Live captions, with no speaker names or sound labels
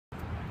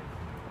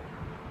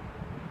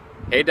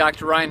Hey,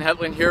 Dr. Ryan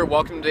Hetland here.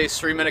 Welcome to today's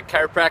 3-minute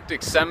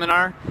chiropractic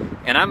seminar,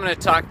 and I'm going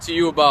to talk to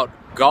you about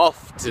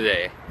golf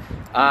today.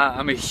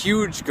 I'm a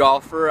huge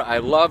golfer. I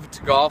love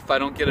to golf. I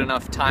don't get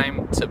enough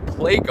time to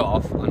play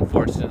golf,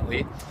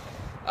 unfortunately,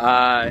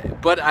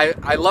 but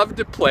I love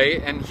to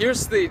play. And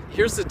here's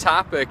the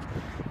topic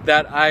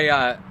that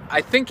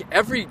I think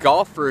every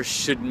golfer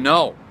should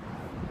know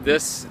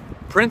this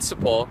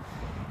principle.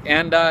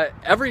 And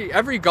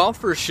every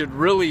golfer should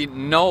really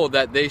know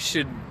that they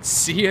should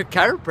see a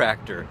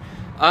chiropractor.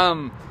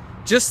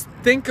 Just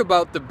think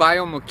about the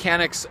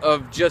biomechanics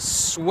of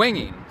just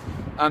swinging.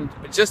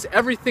 Just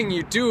everything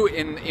you do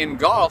in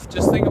golf,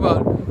 just think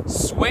about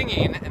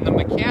swinging and the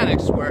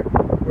mechanics where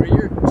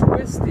you're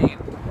twisting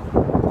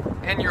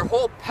and your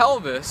whole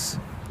pelvis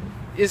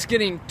is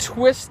getting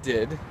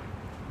twisted.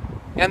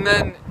 And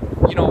then,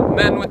 you know,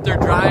 men with their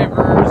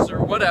drivers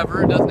or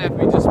whatever, it doesn't have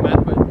to be just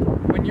men, but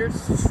when you're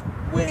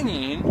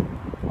swinging,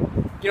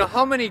 you know,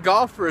 how many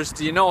golfers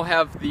do you know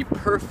have the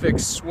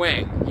perfect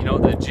swing? You know,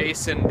 the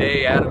Jason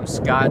Day, Adam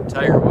Scott,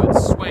 Tiger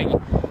Woods swing,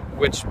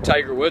 which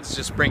Tiger Woods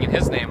just bringing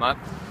his name up.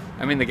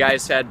 I mean, the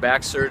guy's had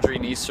back surgery,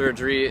 knee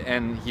surgery,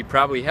 and he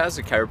probably has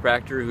a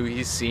chiropractor who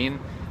he's seen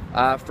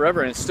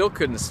forever, and it still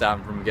couldn't stop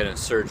him from getting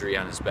surgery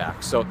on his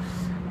back. So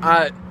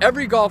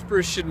every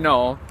golfer should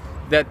know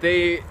that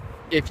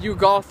if you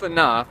golf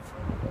enough,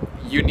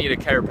 you need a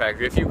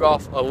chiropractor. If you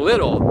golf a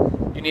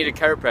little, you need a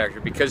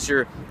chiropractor, because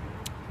your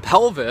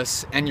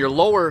pelvis and your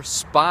lower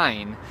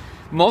spine,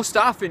 most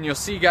often you'll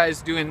see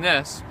guys doing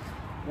this,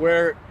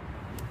 where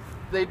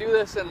they do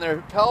this and their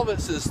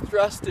pelvis is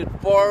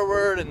thrusted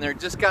forward and they're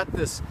just got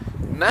this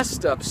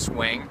messed up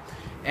swing,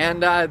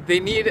 and they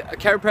need a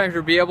chiropractor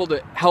to be able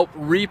to help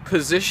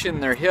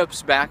reposition their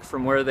hips back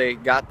from where they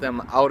got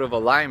them out of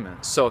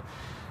alignment. So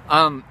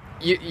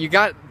you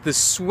got the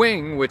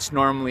swing, which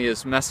normally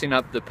is messing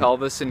up the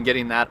pelvis and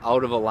getting that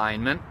out of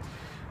alignment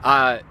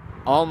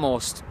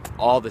almost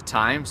all the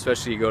time,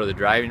 especially you go to the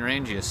driving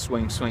range, you just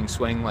swing, swing,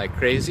 swing like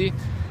crazy.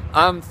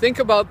 Think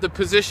about the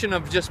position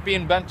of just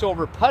being bent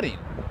over putting.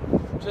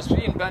 Just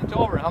being bent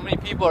over. How many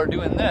people are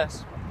doing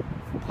this?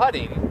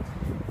 Putting.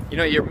 You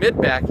know, your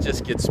mid-back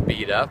just gets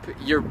beat up.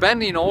 You're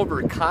bending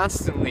over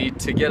constantly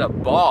to get a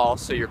ball,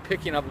 so you're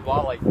picking up a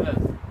ball like this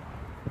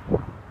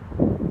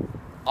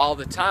all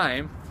the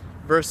time,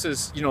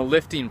 versus, you know,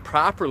 lifting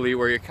properly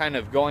where you're kind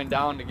of going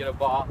down to get a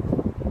ball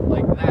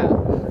like that.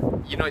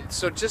 You know,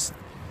 so just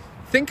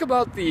think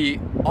about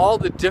all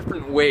the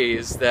different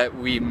ways that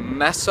we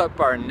mess up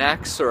our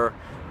necks or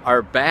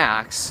our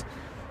backs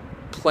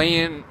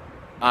playing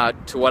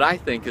to what I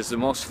think is the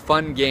most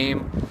fun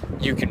game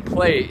you can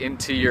play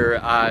into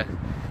your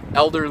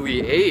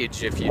elderly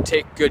age if you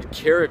take good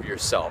care of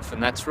yourself.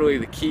 And that's really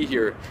the key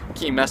here,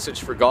 key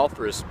message for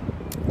golfers.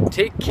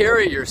 Take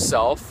care of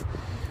yourself.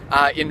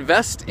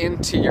 Invest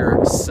into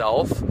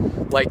yourself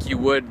like you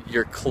would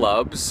your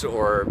clubs,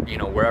 or, you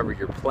know, wherever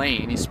you're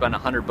playing. You spend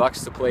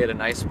 $100 to play at a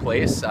nice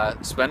place.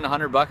 Spend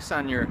 $100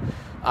 on your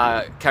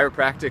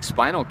chiropractic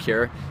spinal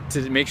care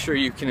to make sure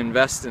you can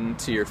invest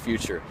into your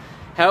future.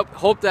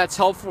 Hope that's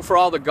helpful for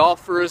all the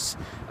golfers.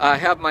 I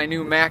have my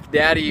new Mac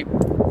Daddy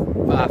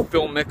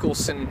Phil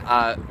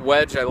Mickelson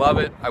wedge. I love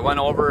it. I went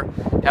over.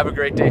 Have a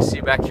great day. See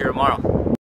you back here tomorrow.